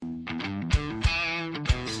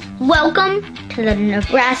Welcome to the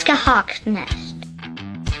Nebraska Hawks Nest.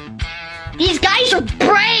 These guys are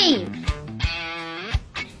brave!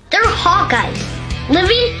 They're Hawkeyes,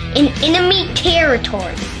 living in enemy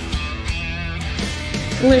territory.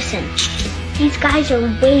 Listen, these guys are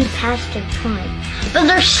way past their prime, but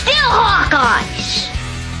they're still Hawkeyes!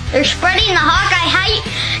 They're spreading the Hawkeye hype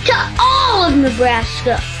to all of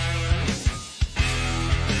Nebraska.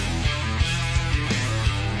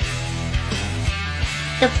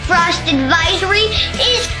 The frost advisory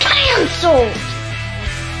is canceled!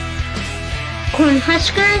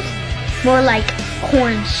 Cornhuskers? More like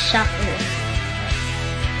corn suckers.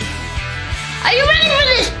 Are you ready for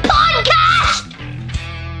this podcast?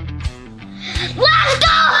 Let's go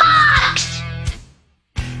Hawks!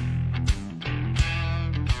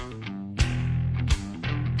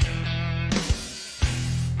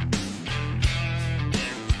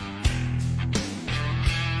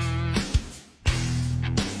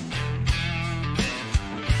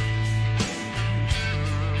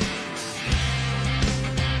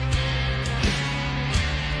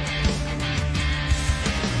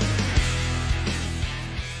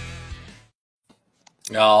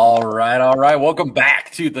 All right. Welcome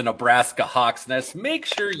back to the Nebraska Hawks Nest. Make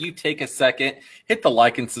sure you take a second, hit the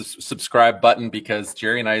like and subscribe button, because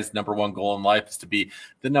Jerry and I's number one goal in life is to be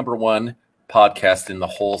the number one podcast in the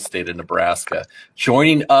whole state of Nebraska.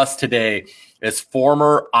 Joining us today is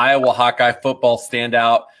former Iowa Hawkeye football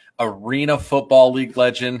standout, Arena Football League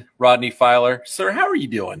legend, Rodney Filer. Sir, how are you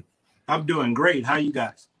doing? I'm doing great. How you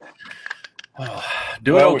guys?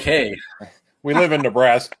 Doing okay. We live in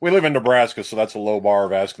Nebraska. So that's a low bar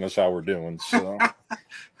of asking us how we're doing. So,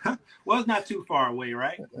 well, it's not too far away,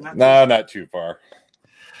 right? Not too far.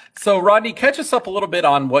 So, Rodney, catch us up a little bit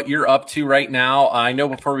on what you're up to right now. I know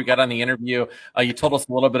before we got on the interview, you told us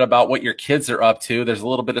a little bit about what your kids are up to. There's a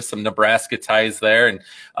little bit of some Nebraska ties there, and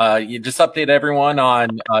you just update everyone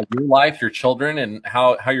on your life, your children, and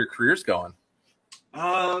how your career's going.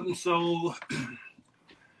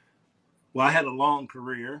 Well, I had a long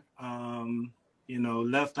career.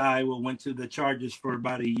 Left Iowa, went to the Chargers for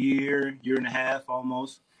about a year and a half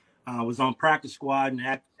almost. Was on practice squad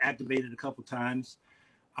and activated a couple times.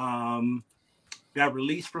 Got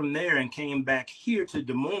released from there and came back here to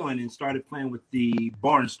Des Moines and started playing with the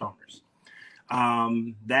Barnstormers.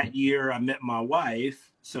 That year I met my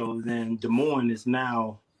wife, so then Des Moines is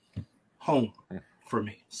now home for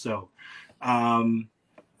me. So then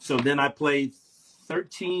I played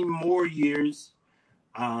 13 more years,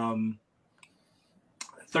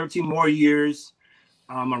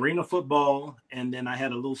 arena football, and then I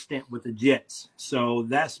had a little stint with the Jets. So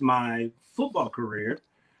that's my football career.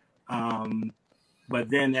 But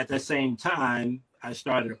then at the same time, I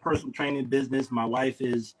started a personal training business. My wife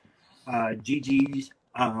is Gigi's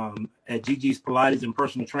at Gigi's Pilates and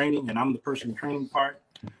personal training, and I'm the personal training part.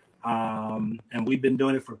 And we've been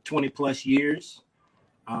doing it for 20 plus years.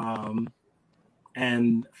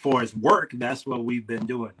 And for his work, that's what we've been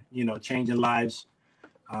doing, changing lives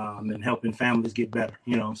and helping families get better.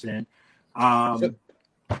 You know what I'm saying?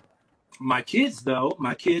 My kids,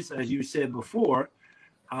 as you said before,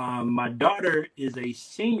 my daughter is a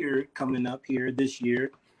senior coming up here this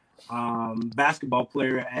year, basketball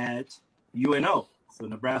player at UNO, so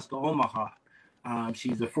Nebraska Omaha.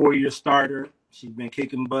 She's a 4-year starter. She's been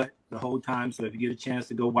kicking butt the whole time. So if you get a chance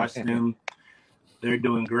to go watch them, they're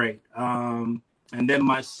doing great. And then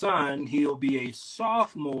my son, he'll be a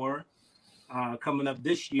sophomore coming up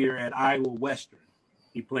this year at Iowa Western.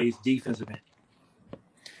 He plays defensive end.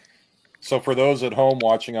 So for those at home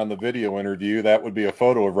watching on the video interview, that would be a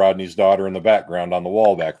photo of Rodney's daughter in the background on the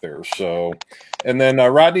wall back there. So, and then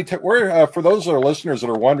Rodney, for those of our listeners that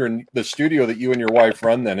are wondering, the studio that you and your wife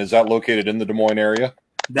run, then, is that located in the Des Moines area?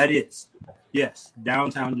 That is, yes,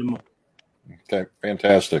 downtown Des Moines. Okay,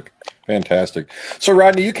 fantastic. So,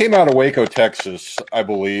 Rodney, you came out of Waco, Texas, I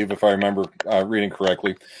believe, if I remember reading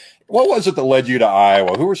correctly. What was it that led you to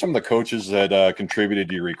Iowa? Who were some of the coaches that contributed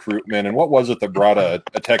to your recruitment, and what was it that brought a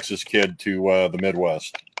Texas kid to the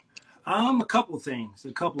Midwest? A couple things.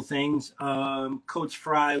 Coach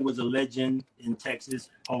Fry was a legend in Texas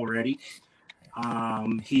already.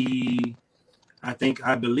 I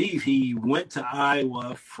believe he went to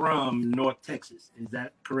Iowa from North Texas. Is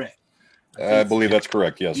that correct? I believe that's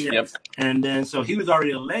correct, yes. Yep. And then so he was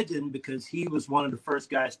already a legend because he was one of the first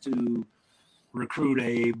guys to recruit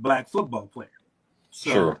a black football player. So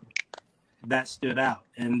sure. That stood out.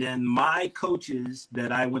 And then my coaches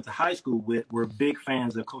that I went to high school with were big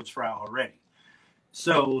fans of Coach Fry already.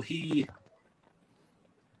 So he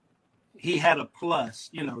had a plus.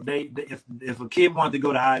 If a kid wanted to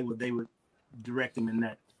go to Iowa, they would direct him in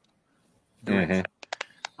that direction.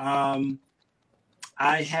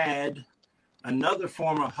 I had another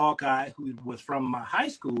former Hawkeye who was from my high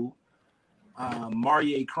school,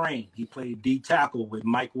 Maurier Crane. He played D tackle with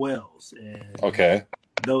Mike Wells and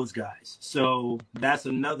those guys. So that's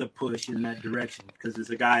another push in that direction because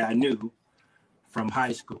it's a guy I knew from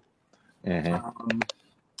high school.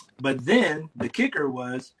 But then the kicker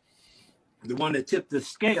was the one that tipped the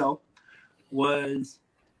scale was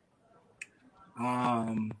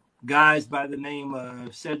guys by the name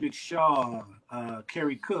of Cedric Shaw,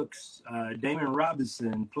 Kerry Cooks, Damon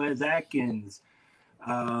Robinson, Ples Atkins,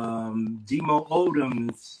 Demo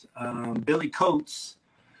Odoms, Billy Coates.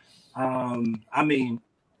 I mean,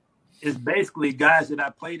 it's basically guys that I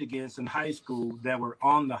played against in high school that were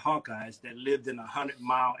on the Hawkeyes that lived in a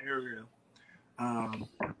 100-mile area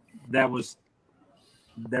that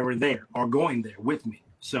were there or going there with me.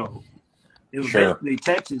 So it was basically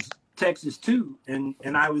Texas too, and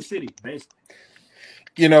Iowa City, basically.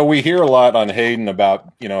 You know, we hear a lot on Hayden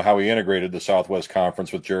about, you know, how he integrated the Southwest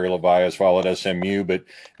Conference with Jerry Levias while at SMU, but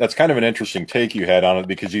that's kind of an interesting take you had on it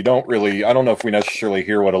because you don't really, I don't know if we necessarily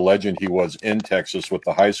hear what a legend he was in Texas with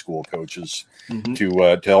the high school coaches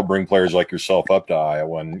to help bring players like yourself up to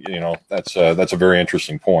Iowa. And, you know, that's a very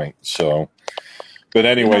interesting point. So, but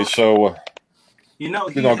anyway, go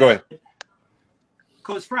ahead.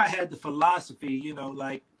 Coach Fry had the philosophy, you know,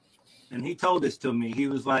 like, and he told this to me. He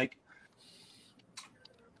was like,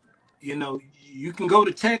 you know, you can go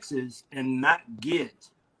to Texas and not get,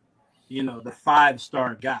 you know, the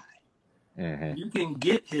 5-star guy. You can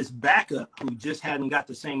get his backup who just hadn't got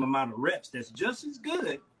the same amount of reps that's just as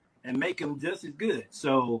good and make him just as good.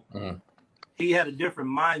 So he had a different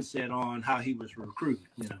mindset on how he was recruited,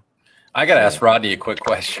 you know. I got to ask Rodney a quick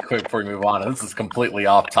question before we move on. This is completely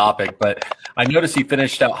off topic, but I noticed he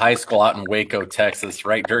finished out high school out in Waco, Texas,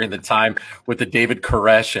 right during the time with the David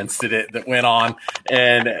Koresh incident that went on.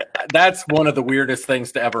 And that's one of the weirdest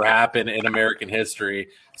things to ever happen in American history.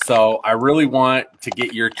 So I really want to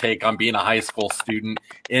get your take on being a high school student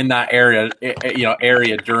in that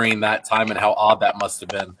area during that time and how odd that must have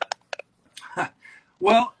been.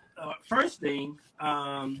 Well, first thing,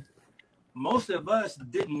 most of us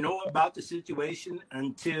didn't know about the situation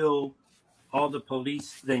until all the police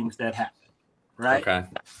things that happened, right? Okay.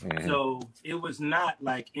 So it was not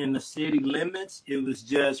like in the city limits. It was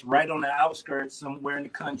just right on the outskirts somewhere in the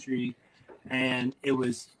country. And it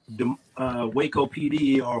was Waco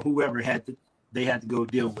PD or whoever they had to go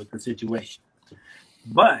deal with the situation.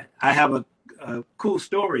 But I have a cool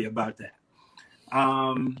story about that.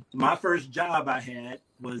 My first job I had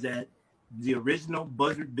was at the original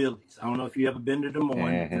Buzzard Billy's. I don't know if you ever been to Des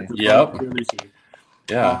Moines. Yep.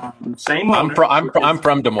 Yeah. Same owner. I'm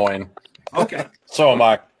from Des Moines. Okay. So am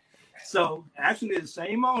I. So actually the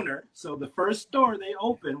same owner. So the first store they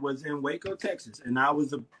opened was in Waco, Texas. And I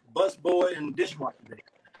was a bus boy and dishwasher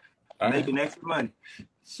there, making extra money.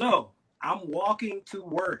 So I'm walking to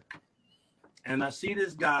work and I see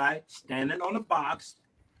this guy standing on a box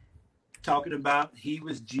talking about he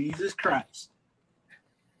was Jesus Christ.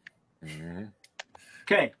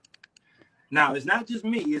 Okay. Now, it's not just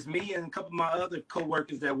me. It's me and a couple of my other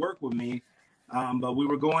coworkers that work with me. But we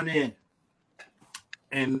were going in.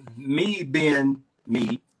 And me being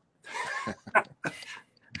me,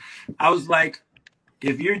 I was like,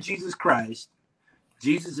 if you're Jesus Christ,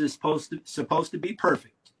 Jesus is supposed to be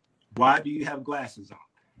perfect. Why do you have glasses on?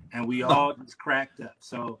 And we all just cracked up.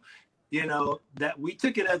 So, you know, that we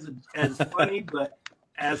took it as funny, but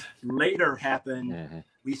as later happened,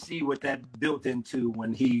 we see what that built into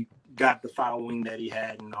when he got the following that he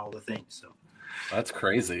had and all the things. So that's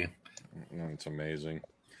crazy. It's amazing.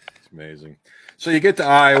 It's amazing. So you get to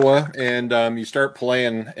Iowa and you start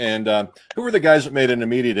playing. And who were the guys that made an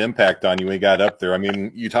immediate impact on you when you got up there? I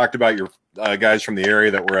mean, you talked about your guys from the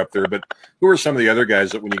area that were up there, but who were some of the other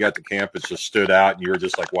guys that when you got to campus just stood out and you were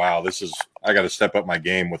just like, wow, I got to step up my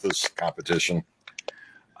game with this competition?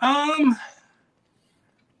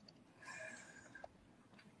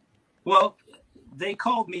 Well, they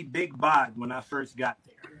called me Big Bod when I first got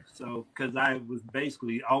there. So, because I was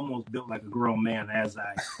basically almost built like a grown man as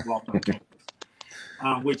I walked on campus,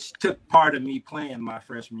 which took part of me playing my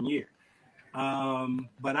freshman year.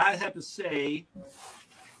 But I have to say,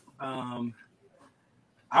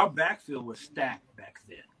 our backfield was stacked back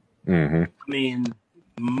then. I mean,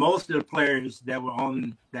 most of the players that were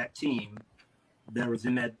on that team that was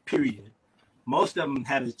in that period, most of them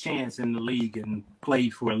had a chance in the league and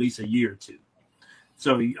played for at least a year or two.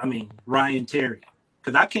 So, I mean, Ryan Terry,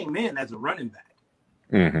 because I came in as a running back.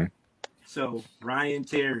 So Ryan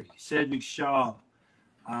Terry, Cedric Shaw,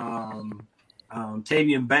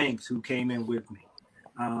 Tavian Banks, who came in with me.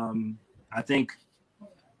 I think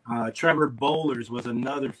Trevor Bowlers was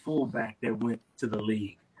another fullback that went to the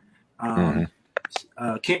league.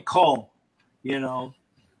 Kent Call,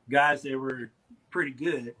 guys that were pretty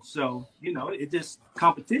good. So, it just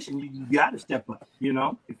competition. You got to step up,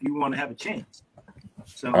 if you want to have a chance.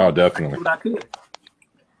 So, definitely. I did what I could.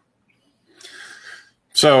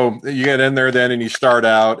 So you get in there then and you start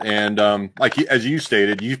out and as you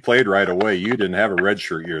stated, you played right away. You didn't have a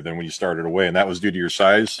redshirt year then when you started away, and that was due to your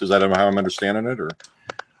size. Is that how I'm understanding it? Or?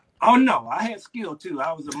 Oh, no, I had skill too.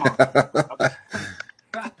 I was a monster.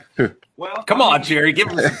 Well, come on, Jerry, give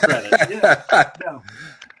him some credit.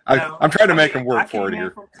 Yeah, I'm trying to make him work for it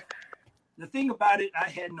here. The thing about it, I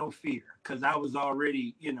had no fear because I was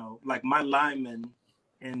already, like my linemen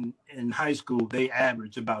in high school, they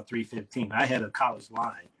averaged about 315. I had a college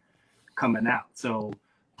line coming out. So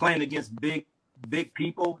playing against big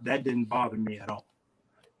people, that didn't bother me at all.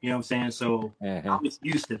 You know what I'm saying? So I was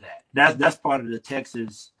used to that. That's part of the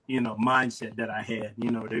Texas, mindset that I had.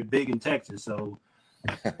 They're big in Texas, so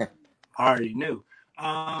I already knew.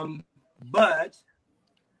 But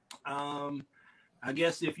I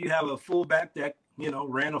guess if you have a fullback that,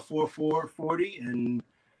 ran a 4.4 40 and,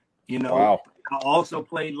 wow. I also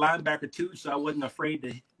played linebacker too, so I wasn't afraid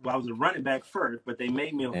to. Well, I was a running back first, but they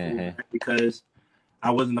made me a fullback because I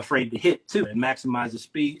wasn't afraid to hit too and maximize the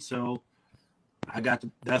speed. So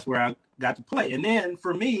that's where I got to play. And then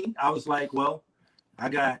for me, I was like, well, I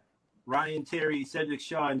got Ryan Terry, Cedric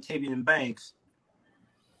Shaw, and Tavian Banks.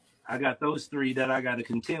 I got those three that I got to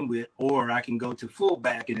contend with, or I can go to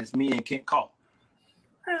fullback and it's me and Kent Call.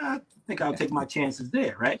 I think I'll take my chances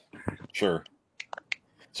there, right? Sure.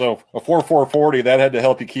 So a 4.4 40, that had to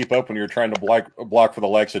help you keep up when you were trying to block for the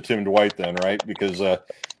likes of Tim Dwight then, right? Because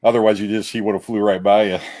otherwise he would have flew right by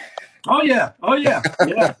you. Oh, yeah.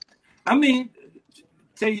 Yeah. I mean,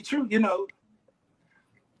 tell you the truth,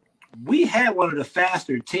 we had one of the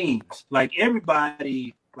faster teams. Like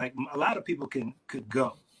everybody, like a lot of people could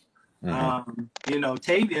go.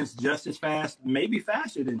 Tavian's just as fast, maybe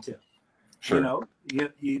faster than Tim. Sure.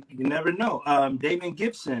 You never know. Damon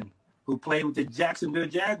Gibson, who played with the Jacksonville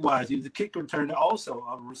Jaguars, he was a kick returner, also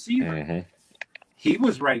a receiver. He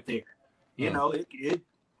was right there.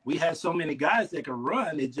 We had so many guys that could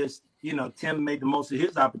run. It just, Tim made the most of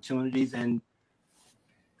his opportunities, and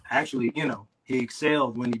actually, he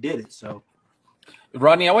excelled when he did it. So.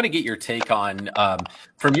 Rodney, I want to get your take on,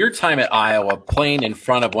 from your time at Iowa, playing in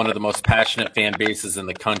front of one of the most passionate fan bases in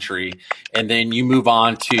the country, and then you move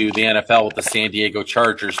on to the NFL with the San Diego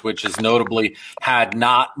Chargers, which has notably had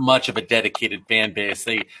not much of a dedicated fan base.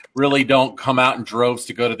 They really don't come out in droves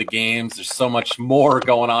to go to the games. There's so much more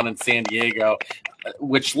going on in San Diego,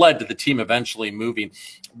 which led to the team eventually moving.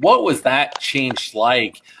 What was that change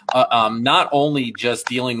like? Not only just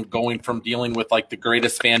going from dealing with like the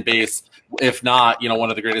greatest fan base, if not, one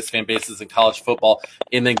of the greatest fan bases in college football,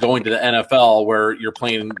 and then going to the NFL where you're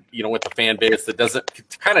playing, with the fan base that doesn't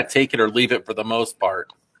kind of take it or leave it for the most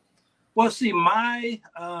part. Well, see, my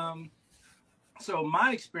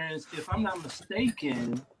experience, if I'm not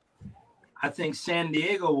mistaken, I think San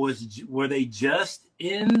Diego were they just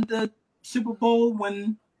in the Super Bowl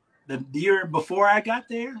when the year before I got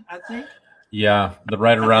there, I think. Yeah,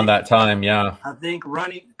 right around that time, yeah. I think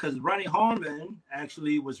Ronnie Harmon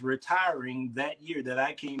actually was retiring that year that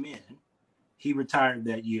I came in. He retired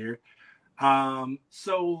that year.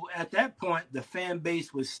 So at that point, the fan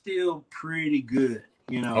base was still pretty good,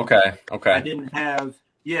 Okay. I didn't have,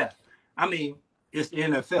 I mean, it's the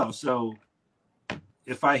NFL. So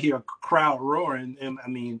if I hear a crowd roaring, I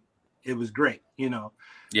mean, it was great,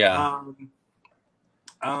 Yeah.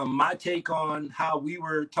 My take on how we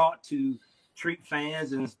were taught to treat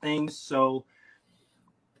fans and things. So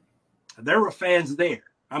there were fans there.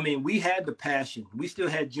 I mean, we had the passion. We still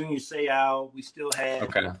had Junior Seau. We still had,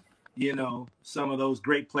 some of those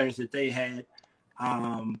great players that they had.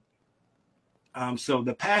 So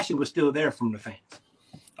the passion was still there from the fans.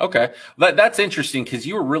 Okay. That's interesting because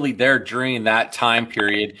you were really there during that time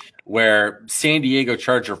period where San Diego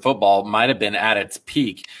Charger football might have been at its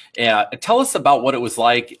peak. Tell us about what it was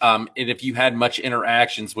like, and if you had much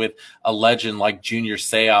interactions with a legend like Junior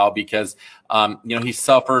Seau, because he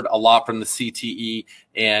suffered a lot from the CTE,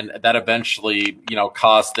 and that eventually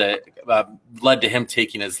led to him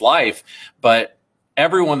taking his life. But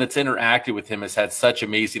everyone that's interacted with him has had such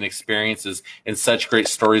amazing experiences and such great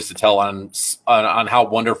stories to tell on how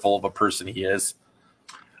wonderful of a person he is.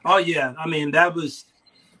 Oh yeah, I mean that was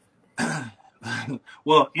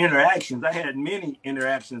interactions. I had many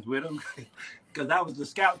interactions with him because I was the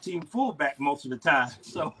scout team fullback most of the time.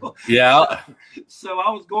 So I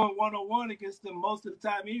was going 1-on-1 against him most of the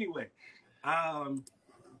time anyway.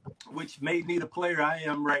 which made me the player I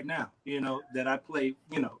am right now. That I play.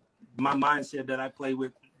 My mindset that I play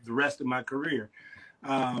with the rest of my career.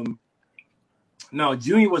 No,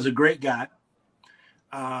 Junior was a great guy.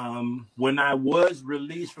 When I was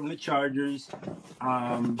released from the Chargers,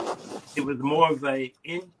 it was more of a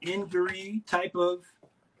injury type of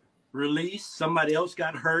release. Somebody else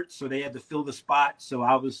got hurt, so they had to fill the spot. So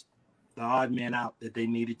I was the odd man out that they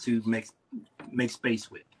needed to make space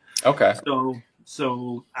with. Okay.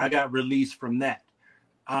 So I got released from that.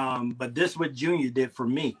 But this is what Junior did for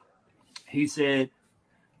me. He said,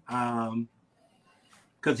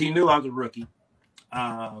 because he knew I was a rookie.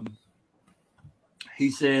 He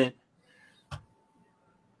said,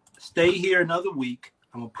 stay here another week.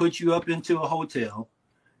 I'm going to put you up into a hotel.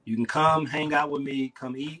 You can come hang out with me,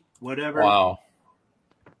 come eat, whatever. Wow.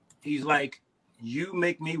 He's like, you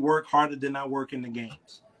make me work harder than I work in the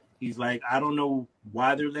games. He's like, I don't know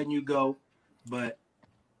why they're letting you go, but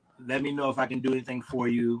let me know if I can do anything for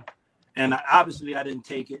you. And obviously I didn't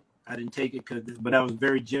take it. But that was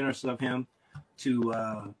very generous of him to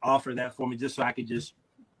offer that for me, just so I could just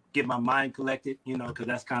get my mind collected, because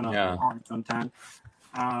that's kind of hard sometimes.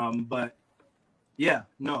 But yeah,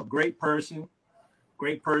 no, great person.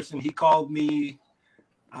 He called me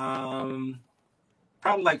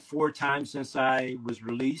probably like 4 times since I was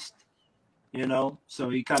released, so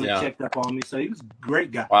he kind of checked up on me. So he was a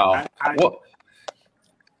great guy. Wow.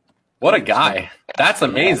 What a guy. That's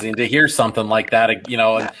amazing to hear something like that, and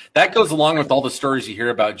that goes along with all the stories you hear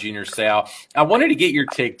about Junior Seau. I wanted to get your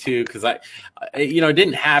take too, because it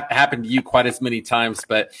didn't happen to you quite as many times,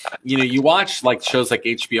 but you watch like shows like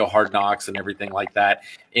HBO Hard Knocks and everything like that,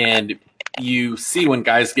 and you see when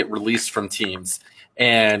guys get released from teams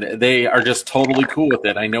and they are just totally cool with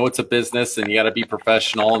it. I know it's a business and you got to be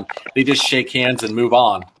professional, and they just shake hands and move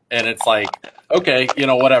on. And it's like, okay,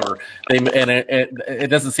 whatever. It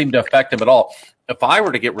doesn't seem to affect him at all. If I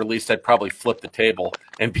were to get released, I'd probably flip the table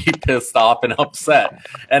and be pissed off and upset.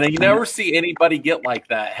 And you never see anybody get like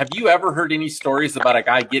that. Have you ever heard any stories about a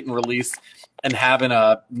guy getting released and having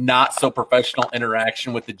a not so professional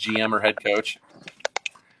interaction with the GM or head coach?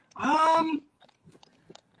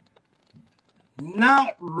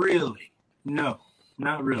 Not really. No,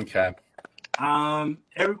 not really. Okay.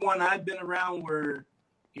 Everyone I've been around were,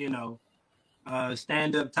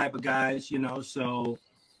 stand-up type of guys, so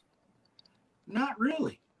not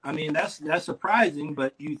really. I mean, that's surprising,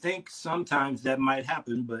 but you think sometimes that might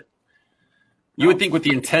happen, but you would think with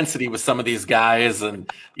the intensity with some of these guys and,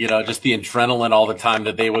 just the adrenaline all the time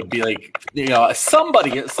that they would be like,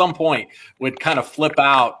 somebody at some point would kind of flip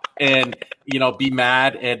out and, be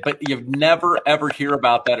mad. But you never, ever hear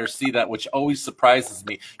about that or see that, which always surprises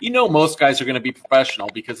me. Most guys are going to be professional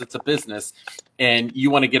because it's a business and you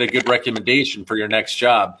want to get a good recommendation for your next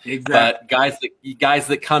job. Exactly. But guys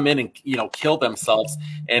that come in and, kill themselves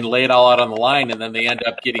and lay it all out on the line and then they end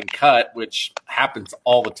up getting cut, which happens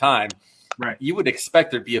all the time. Right. You would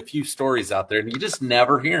expect there'd be a few stories out there, and you just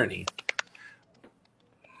never hear any.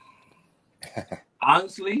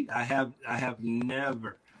 Honestly, I have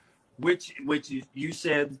never. Which you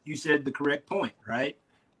said the correct point, right?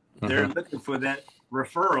 Mm-hmm. They're looking for that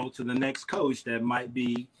referral to the next coach that might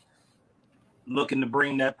be looking to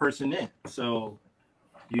bring that person in. So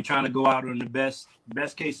you're trying to go out on the best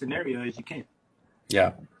case scenario as you can.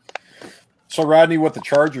 Yeah. So Rodney, with the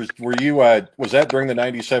Chargers, were you was that during the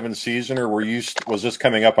 '97 season, or was this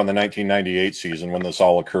coming up on the 1998 season when this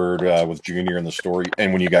all occurred with Junior and the story,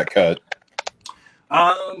 and when you got cut?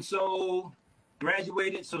 So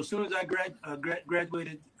graduated. So as soon as I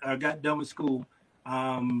graduated, got done with school,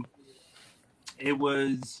 it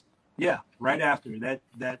was right after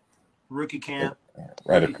that rookie camp.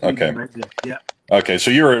 Right. Okay. Right there. Yeah. Okay,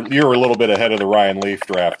 so you were a little bit ahead of the Ryan Leaf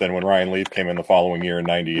draft then when Ryan Leaf came in the following year in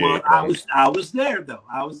 '98. Well, I was there though.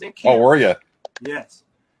 I was in camp. Oh, were you? Yes,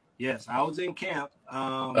 I was in camp.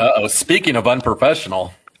 Speaking of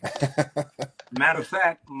unprofessional. Matter of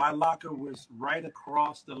fact, my locker was right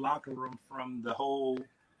across the locker room from the whole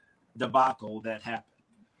debacle that happened.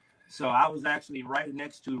 So I was actually right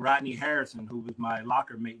next to Rodney Harrison, who was my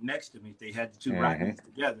locker mate next to me. They had the two Rodneys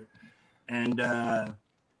together, and.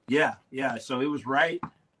 Yeah. So it was right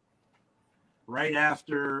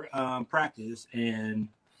after practice, and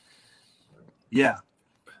yeah.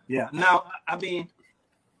 Now, I mean,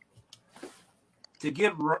 to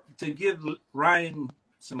give Ryan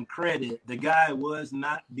some credit, the guy was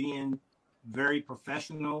not being very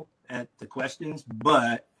professional at the questions,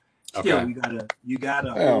 but still, you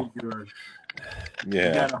gotta hold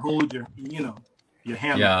your your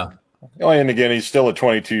hammer. Yeah. Oh, and again, he's still a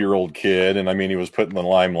 22-year-old kid, and I mean, he was put in the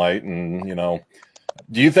limelight, and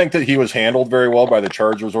Do you think that he was handled very well by the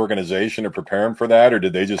Chargers organization to prepare him for that, or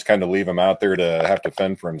did they just kind of leave him out there to have to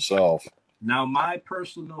fend for himself? Now, my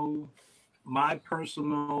personal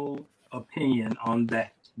opinion on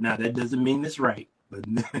that. Now, that doesn't mean it's right, but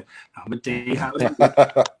I'm gonna tell you how it is.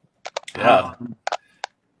 Yeah.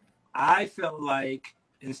 I felt like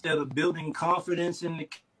instead of building confidence in the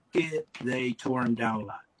kid, they tore him down a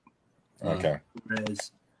lot. Okay.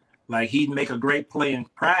 Whereas, like, he'd make a great play in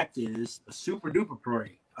practice, a super duper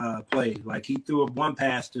play. Like, he threw up one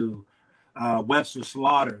pass to Webster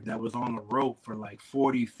Slaughter that was on a rope for like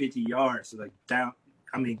 40, 50 yards. Like, down,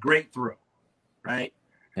 I mean, great throw, right?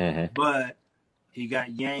 Mm-hmm. But he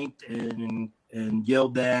got yanked and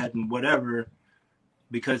yelled at and whatever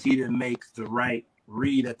because he didn't make the right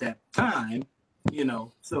read at that time, you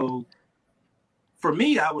know. So for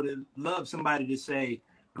me, I would have loved somebody to say,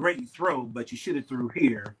 great throw, but you should have threw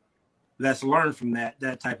here. Let's learn from that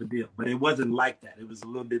type of deal. But it wasn't like that. It was a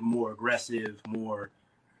little bit more aggressive,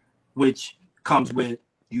 which comes with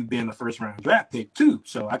you being a first round draft pick too.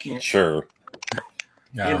 So I can't. Sure.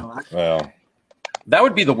 Yeah. You know, Well, That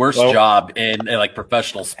would be the worst job in like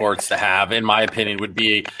professional sports to have, in my opinion, would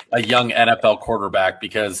be a young NFL quarterback,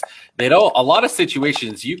 because they don't, a lot of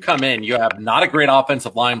situations you come in, you have not a great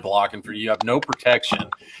offensive line blocking for you, you have no protection,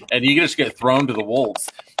 and you just get thrown to the wolves.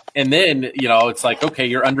 And then, you know, it's like, okay,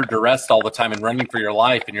 you're under duress all the time and running for your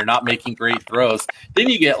life and you're not making great throws. Then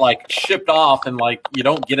you get like shipped off and like you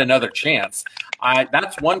don't get another chance.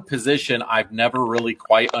 That's one position I've never really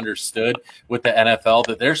quite understood with the NFL,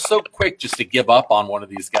 that they're so quick just to give up on one of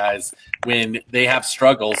these guys when they have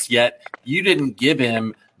struggles, yet you didn't give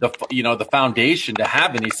him the foundation to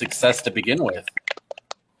have any success to begin with.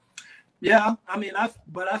 Yeah, I mean,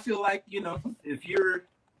 but I feel like, you know, if you're,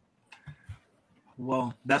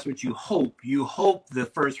 well, that's what you hope. You hope the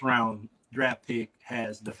first round draft pick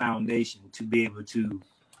has the foundation to be able to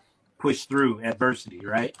push through adversity,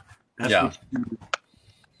 right? That's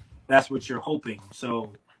what you're hoping.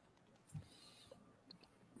 So,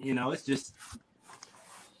 you know, it's just,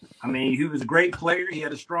 I mean, he was a great player. He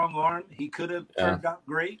had a strong arm. He could have turned out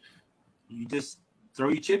great. You just throw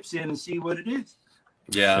your chips in and see what it is.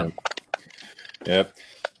 Yeah. Yep.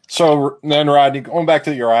 So then, Rodney, going back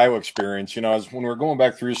to your Iowa experience, you know, when we were going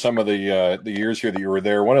back through some of the years here that you were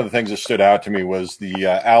there, one of the things that stood out to me was the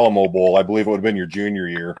Alamo Bowl. I believe it would have been your junior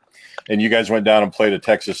year, and you guys went down and played a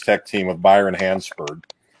Texas Tech team with Byron Hansford.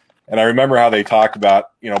 And I remember how they talked about,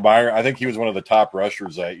 you know, Byron. I think he was one of the top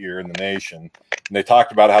rushers that year in the nation, and they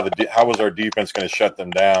talked about how was our defense going to shut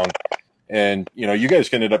them down. And, you know, you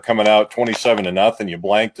guys ended up coming out 27-0. You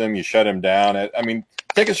blanked them. You shut him down. I mean,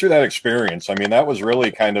 take us through that experience. I mean, that was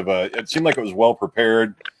really kind of it seemed like it was well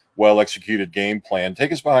prepared, well executed game plan.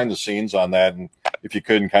 Take us behind the scenes on that. And if you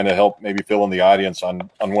could, and kind of help maybe fill in the audience on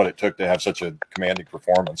what it took to have such a commanding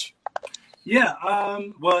performance. Yeah.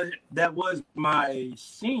 Well, that was my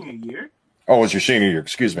senior year. Oh, it was your senior year.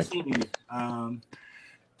 Excuse me. Senior year.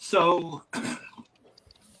 So,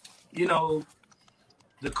 you know,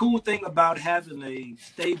 the cool thing about having a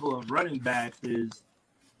stable of running backs is,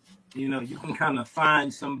 you know, you can kind of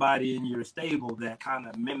find somebody in your stable that kind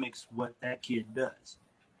of mimics what that kid does.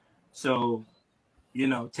 So, you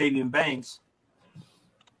know, Tavian Banks,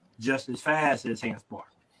 just as fast as Hanspar.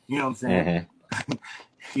 You know what I'm saying? Mm-hmm.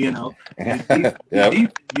 You know,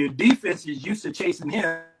 your defense is used to chasing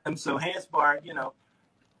him. So Hanspar, you know,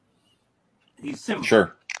 he's similar.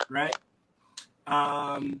 Sure. Right?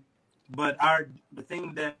 But the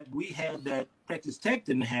thing that we had that Texas Tech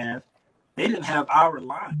didn't have, they didn't have our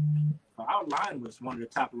line. Our line was one of the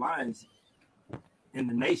top lines in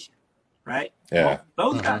the nation, right? Yeah.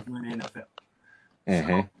 Those guys were in the NFL.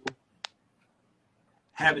 Mm-hmm. So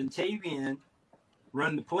having Tavian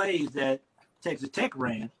run the plays that Texas Tech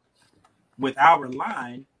ran with our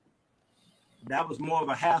line, that was more of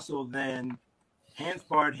a hassle than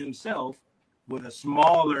Hanspard himself with a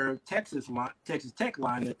smaller Texas Tech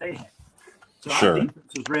line that they had. So our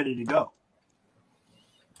defense was ready to go.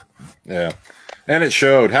 Yeah. And it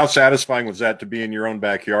showed. How satisfying was that to be in your own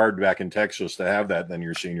backyard back in Texas to have that then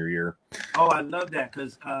your senior year? Oh, I love that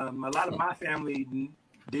because a lot of my family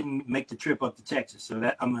didn't make the trip up to Texas. So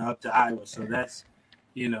up to Iowa. So that's,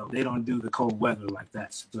 you know, they don't do the cold weather like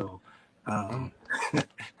that. So,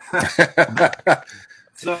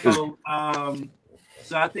 so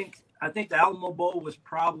I think the Alamo Bowl was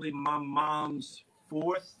probably my mom's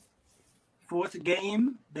fourth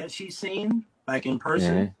game that she's seen, like in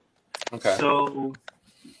person. Mm-hmm. Okay. So,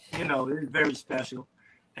 you know, it was very special.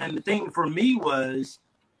 And the thing for me was,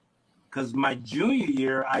 because my junior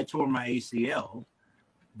year, I tore my ACL.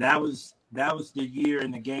 That was the year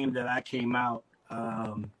in the game that I came out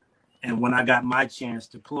And when I got my chance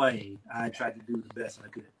to play, I tried to do the best I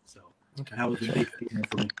could. So that was a big feeling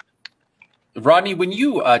for me. Rodney, when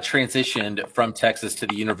you transitioned from Texas to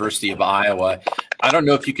the University of Iowa, I don't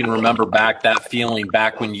know if you can remember that feeling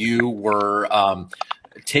back when you were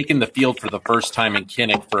taking the field for the first time in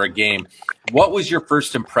Kinnick for a game. What was your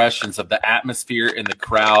first impressions of the atmosphere and the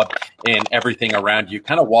crowd and everything around you?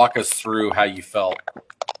 Kind of walk us through how you felt.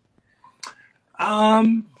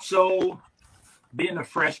 So being a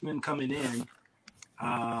freshman coming in,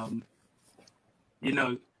 you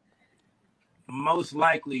know, most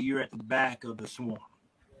likely you're at the back of the swarm,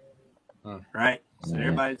 right? So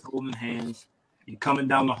everybody's holding hands. You're coming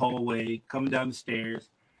down the hallway, coming down the stairs,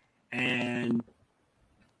 and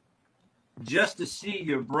just to see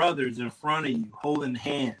your brothers in front of you holding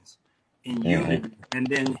hands in unity, and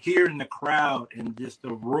then hearing the crowd and just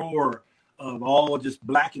the roar of all just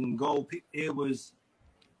black and gold, it was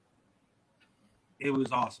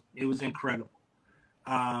awesome. It was incredible.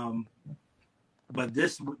 But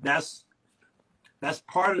that's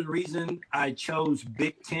part of the reason I chose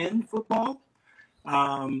Big Ten football.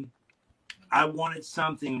 I wanted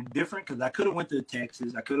something different because I could have went to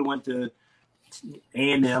Texas. I could have went to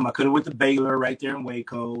A&M. I could have went to Baylor right there in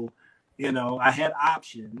Waco. You know, I had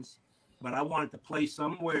options, but I wanted to play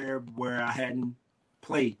somewhere where I hadn't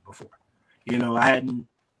played before. You know, I hadn't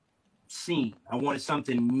seen. I wanted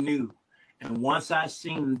something new. And once I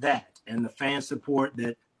seen that and the fan support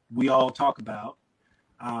that we all talk about,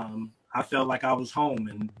 I felt like I was home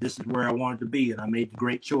and this is where I wanted to be. And I made the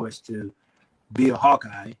great choice to be a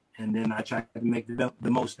Hawkeye. And then I tried to make the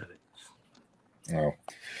most of it. Oh.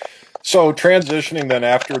 So transitioning then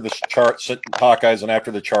after the Hawkeyes and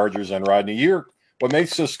after the Chargers and Rodney, what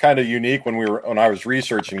makes this kind of unique when I was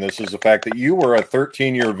researching this is the fact that you were a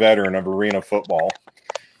 13-year veteran of arena football,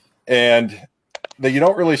 and that you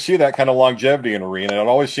don't really see that kind of longevity in arena. It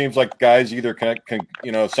always seems like guys either can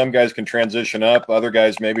some guys can transition up, other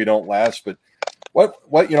guys maybe don't last. But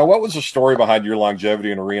what was the story behind your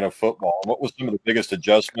longevity in arena football? What was some of the biggest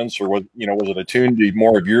adjustments, or was it attuned to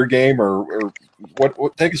more of your game, or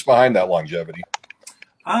what take us behind that longevity?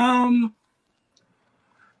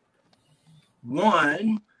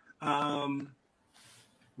 When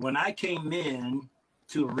I came in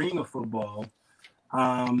to arena football,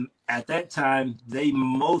 at that time they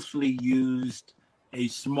mostly used a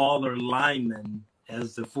smaller lineman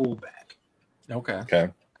as the fullback. Okay.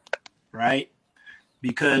 Right?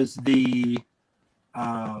 Because the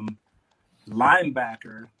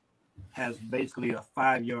linebacker has basically a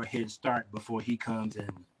 5-yard head start before he comes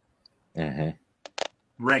and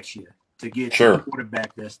wrecks you to get to the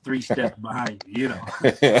quarterback that's 3 steps behind you,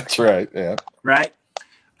 That's right, yeah. Right?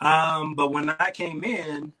 But when I came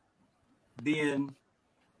in,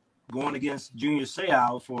 going against Junior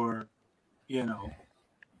Seau for,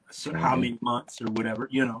 how many months or whatever,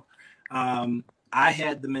 I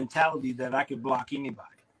had the mentality that I could block anybody.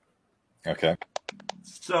 Okay.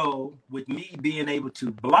 So with me being able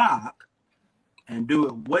to block and do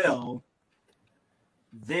it well,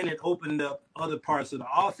 then it opened up other parts of the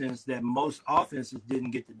offense that most offenses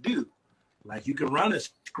didn't get to do. Like you could run a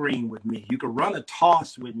screen with me. You could run a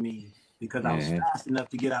toss with me because I was fast enough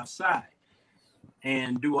to get outside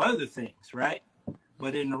and do other things, right?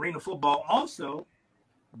 But in arena football also,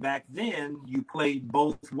 back then you played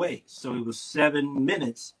both ways. So it was 7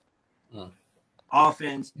 minutes,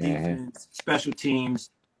 offense, defense, special teams,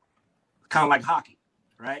 kind of like hockey,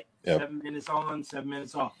 right? Yep. 7 minutes on, 7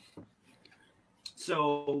 minutes off.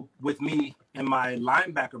 So with me and my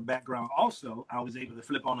linebacker background also, I was able to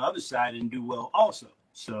flip on the other side and do well also.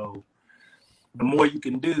 So the more you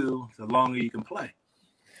can do, the longer you can play.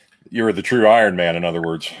 You were the true Iron Man, in other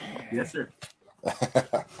words. Yes, sir.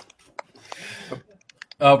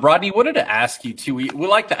 Rodney, wanted to ask you too. We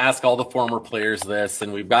like to ask all the former players this,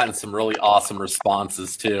 and we've gotten some really awesome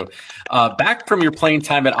responses too. Back from your playing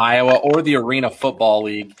time at Iowa or the Arena Football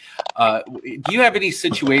League, do you have any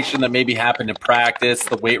situation that maybe happened in practice,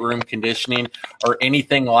 the weight room conditioning, or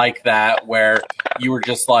anything like that where you were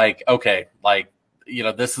just like, okay, like,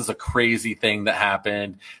 this is a crazy thing that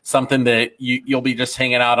happened, something that you'll be just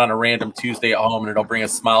hanging out on a random Tuesday at home and it'll bring a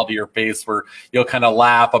smile to your face where you'll kind of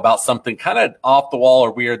laugh about something kind of off the wall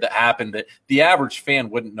or weird that happened that the average fan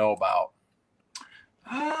wouldn't know about?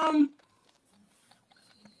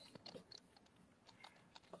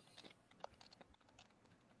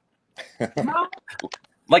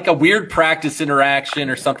 Like a weird practice interaction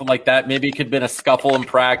or something like that. Maybe it could have been a scuffle in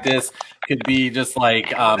practice. Could be just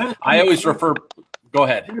like, I always refer. Go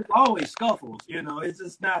ahead. There's always scuffles, it's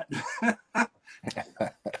just not.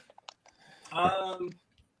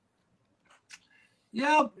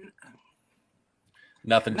 Yeah,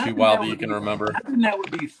 Nothing too wild that you can remember. Nothing that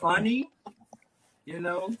would be funny,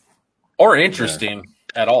 or interesting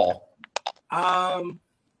at all.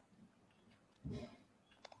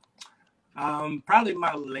 Probably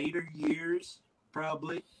my later years,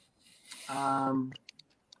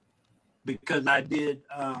 because I did.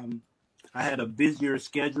 I had a busier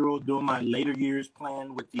schedule during my later years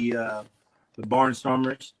playing with the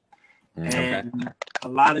Barnstormers, and a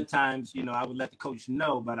lot of times, I would let the coach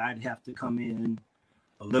know, but I'd have to come in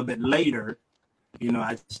a little bit later.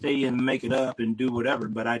 I'd stay and make it up and do whatever,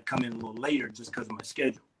 but I'd come in a little later just because of my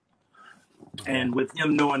schedule. And with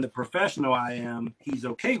him knowing the professional I am, he's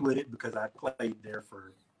okay with it because I played there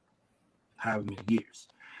for however many years.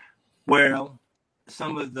 Well,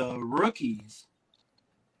 some of the rookies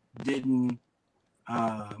didn't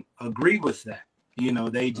agree with that.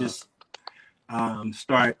 They just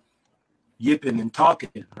start yipping and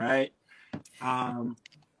talking, right?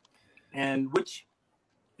 And which,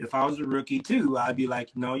 if I was a rookie too, I'd be like,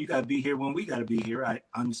 no, you got to be here when we got to be here. I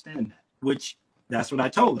understand that, which that's what I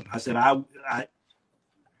told him. I said, I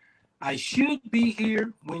should be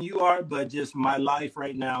here when you are, but just my life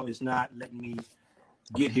right now is not letting me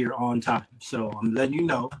get here on time. So I'm letting you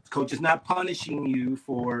know, coach is not punishing you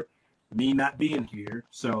for me not being here.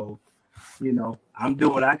 So, I'm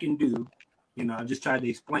doing what I can do. I just tried to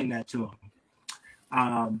explain that to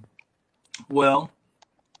him. Well,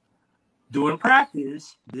 during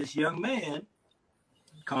practice, this young man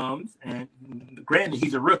comes, and granted,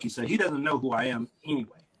 he's a rookie, so he doesn't know who I am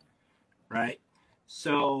anyway, right?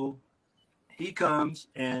 So he comes,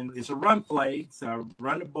 and it's a run play. So I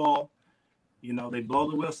run the ball. They blow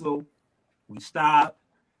the whistle. We stop.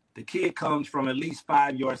 The kid comes from at least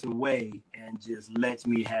 5 yards away and just lets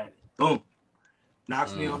me have it. Boom.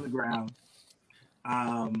 Knocks me on the ground.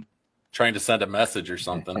 Trying to send a message or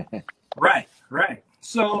something. Right.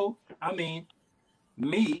 So,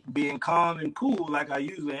 me being calm and cool like I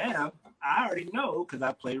usually am, I already know because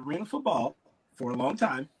I played arena football for a long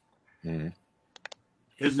time. Mm-hmm.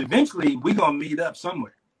 Is eventually we're going to meet up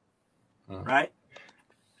somewhere. Right?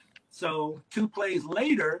 So 2 plays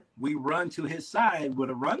later, we run to his side with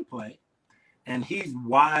a run play, and he's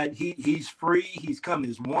wide. He's free. He's coming.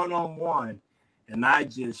 It's one-on-one, and I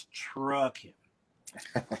just truck him.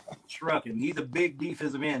 He's a big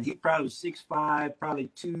defensive end. He probably 6'5", probably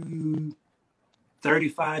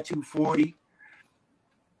 235, 240.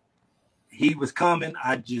 He was coming.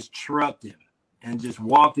 I just trucked him and just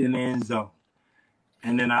walked in the end zone.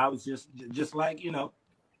 And then I was just like,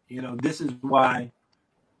 this is why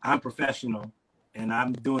I'm professional and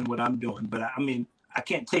I'm doing what I'm doing. But I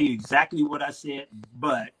can't tell you exactly what I said,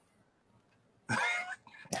 but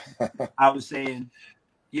I was saying,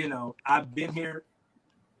 I've been here.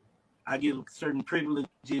 I get certain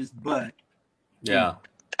privileges, but yeah.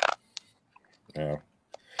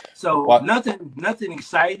 So nothing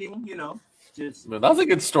exciting, Just well, that was a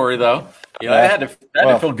good story, though. I had to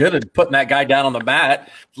feel good at putting that guy down on the mat.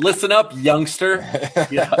 Listen up, youngster.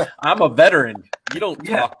 I'm a veteran. You don't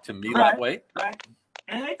talk to me that way. Right.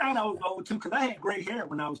 And they thought I was old too because I had gray hair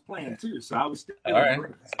when I was playing too, so I was still all right.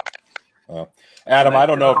 Great. Adam, I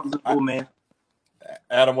don't know. Man.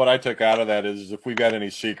 Adam, what I took out of that is if we got any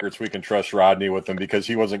secrets, we can trust Rodney with them because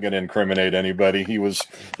he wasn't going to incriminate anybody. He was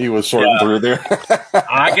sorting through there.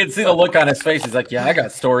 I can see the look on his face. He's like, "Yeah, I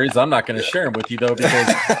got stories. I'm not going to share them with you though because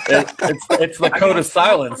it's the code of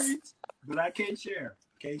silence." But I can't share.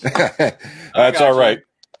 That's all right.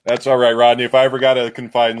 That's all right, Rodney. If I ever got to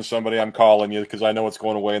confide in somebody, I'm calling you because I know it's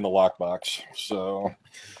going away in the lockbox. So,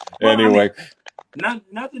 anyway,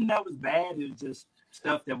 nothing that was bad. It was just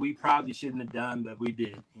stuff that we probably shouldn't have done, but we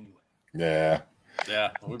did anyway.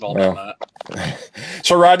 Yeah, we've all done that.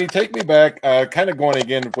 So, Rodney, take me back, kind of going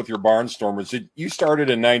again with your Barnstormers. You started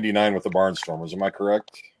in '99 with the Barnstormers, am I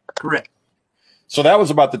correct? Correct. So that was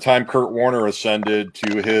about the time Kurt Warner ascended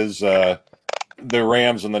to his the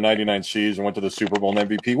Rams in the '99 season, went to the Super Bowl and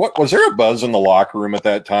MVP. What was there a buzz in the locker room at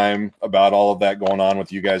that time about all of that going on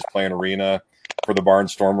with you guys playing arena for the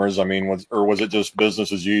Barnstormers? I mean, was it just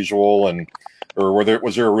business as usual, or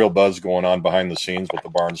was there a real buzz going on behind the scenes with the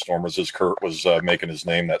Barnstormers as Kurt was making his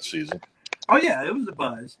name that season? Oh yeah, it was a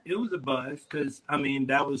buzz. It was a buzz because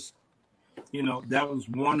that was, that was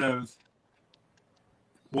one of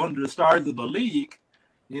the stars of the league,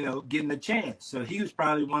 getting a chance. So he was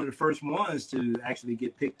probably one of the first ones to actually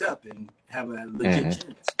get picked up and have a legit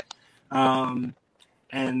chance.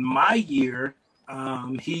 And my year, I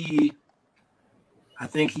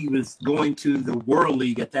think he was going to the World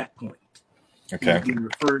League at that point. Okay. He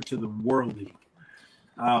referred to the World League.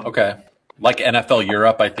 Okay. Like NFL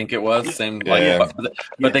Europe, I think it was. Same,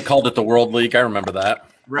 but they called it the World League. I remember that.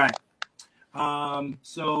 Right.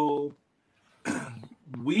 So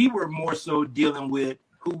we were more so dealing with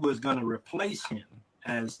who was going to replace him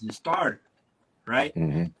as the starter, right?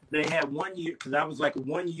 Mm-hmm. They had 1 year, because I was like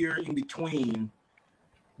 1 year in between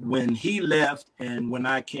when he left and when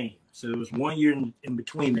I came. So it was 1 year in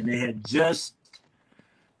between, and they had just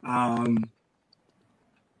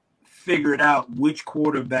figured out which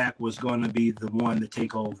quarterback was going to be the one to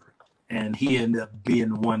take over. And he ended up being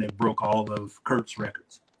the one that broke all of Kurt's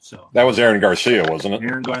records. So That was Aaron Garcia, wasn't it?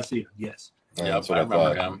 Aaron Garcia, yes. Yeah, that's what I I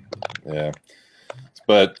remember thought. him. Yeah.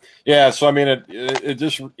 But yeah, so I mean, it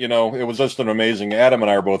just, you know, it was just an amazing. Adam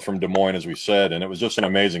and I are both from Des Moines, as we said, and it was just an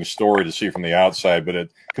amazing story to see from the outside. But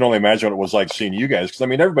it can only imagine what it was like seeing you guys, because I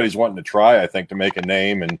mean, everybody's wanting to try, I think, to make a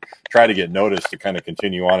name and try to get noticed to kind of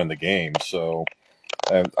continue on in the game. So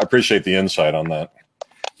I appreciate the insight on that.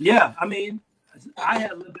 Yeah, I mean, I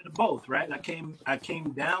had a little bit of both, right? I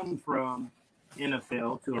came down from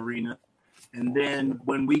NFL to Arena, and then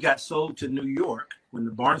when we got sold to New York, when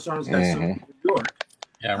the Barnstormers got sold to New York.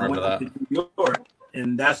 Yeah, I remember that. To New York,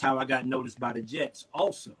 and that's how I got noticed by the Jets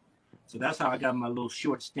also. So that's how I got my little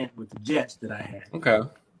short stint with the Jets that I had. Okay.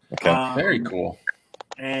 Very cool.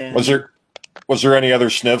 And Was there any other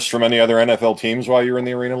sniffs from any other NFL teams while you were in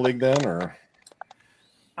the Arena League then, or?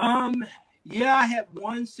 Yeah, I had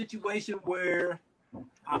one situation where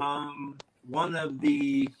one of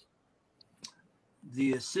the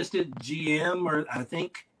assistant GM, or I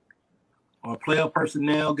think, or player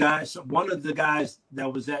personnel guys, one of the guys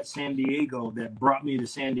that was at San Diego that brought me to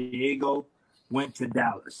San Diego went to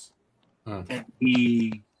Dallas. And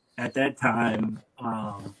he, at that time,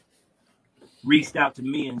 reached out to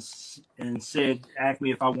me and said, asked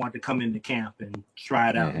me if I wanted to come into camp and try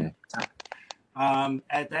it out.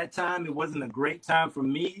 At that time, it wasn't a great time for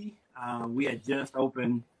me. We had just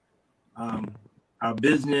opened our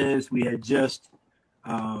business. We had just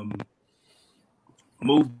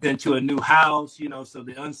moved into a new house, you know, so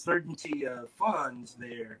the uncertainty of funds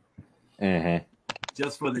there,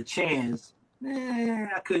 just for the chance,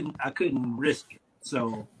 I couldn't risk it.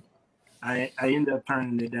 So I ended up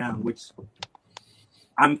turning it down, which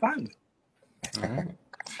I'm fine with. All right.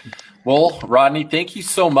 Well, Rodney, thank you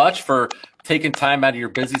so much for taking time out of your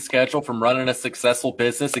busy schedule from running a successful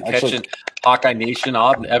business and catching Hawkeye Nation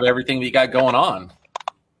on everything that you got going on.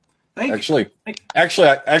 Actually,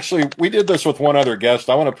 we did this with one other guest.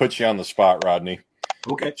 I want to put you on the spot, Rodney.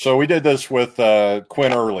 Okay. So we did this with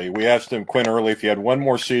Quinn Early. We asked him, Quinn Early, if he had one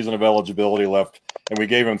more season of eligibility left, and we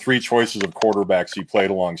gave him 3 choices of quarterbacks he played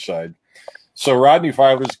alongside. So Rodney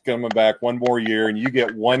Filer's coming back one more year, and you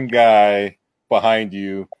get one guy behind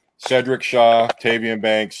you, Cedric Shaw, Tavian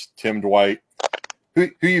Banks, Tim Dwight. Who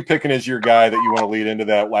you picking as your guy that you want to lead into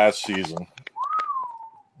that last season?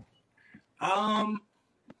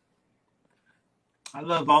 I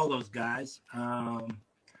love all those guys,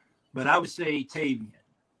 but I would say Tavian.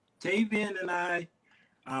 Tavian and I,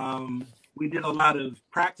 we did a lot of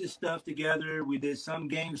practice stuff together. We did some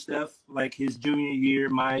game stuff like his junior year,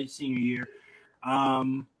 my senior year,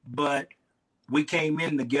 but we came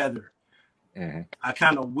in together. I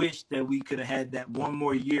kind of wish that we could have had that one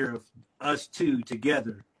more year of us two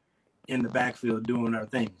together in the backfield doing our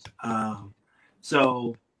things.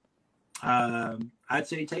 So I'd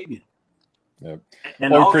say Tavian. Yep.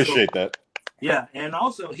 And well, I also, appreciate that. Yeah, and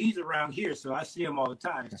also he's around here, so I see him all the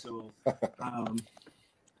time. So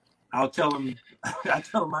I'll tell him. I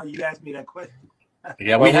tell him how you asked me that question.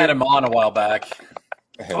 Yeah, we had him on a while back.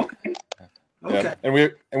 Okay. Yeah. And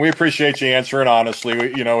we appreciate you answering honestly.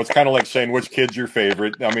 It's kind of like saying which kid's your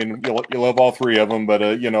favorite. I mean, you love all 3 of them, but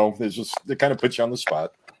it's just it kind of puts you on the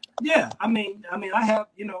spot. Yeah, I mean, I have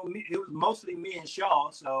it was mostly me and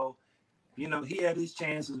Shaw, so he had his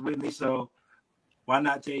chances with me, so why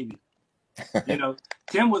not Tavian?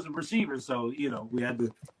 Tim was a receiver, so we had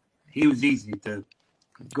to. He was easy to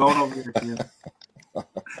go over there. Tim.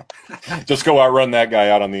 Just go outrun that guy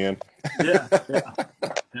out on the end.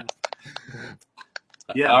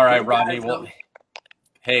 Yeah. All right, Rodney. Well,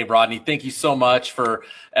 hey, Rodney, thank you so much for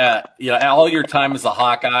all your time as a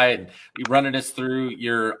Hawkeye and running us through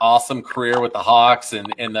your awesome career with the Hawks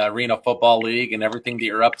and the Arena Football League and everything that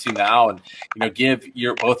you're up to now. And give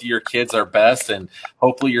both of your kids our best, and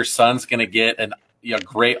hopefully your son's going to get a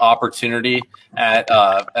great opportunity at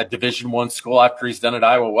a Division I school after he's done at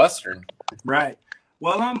Iowa Western. Right.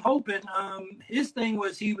 Well, I'm hoping. His thing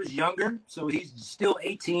was he was younger, so he's still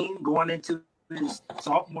 18, going into his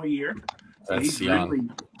sophomore year. So That's he's young. really,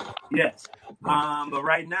 yes. But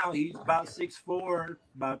right now he's about 6'4",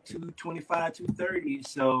 about 225, 230.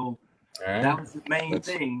 So All right. That was the main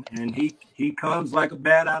thing, and he comes like a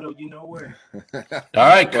bat out of where. All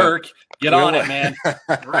right, Kirk, get on it, man.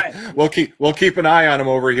 Right. We'll keep an eye on him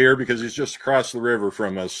over here because he's just across the river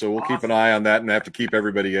from us. So we'll keep an eye on that and have to keep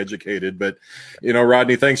everybody educated. But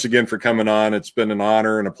Rodney, thanks again for coming on. It's been an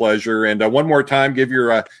honor and a pleasure. And one more time, give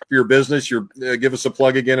your business, give us a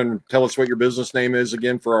plug again and tell us what your business name is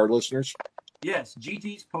again for our listeners. Yes,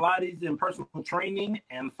 GT's Pilates and Personal Training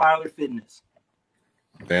and Filer Fitness.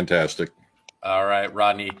 Fantastic. All right,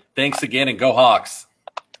 Rodney. Thanks again, and go Hawks.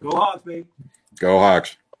 Go Hawks, baby. Go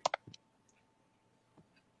Hawks.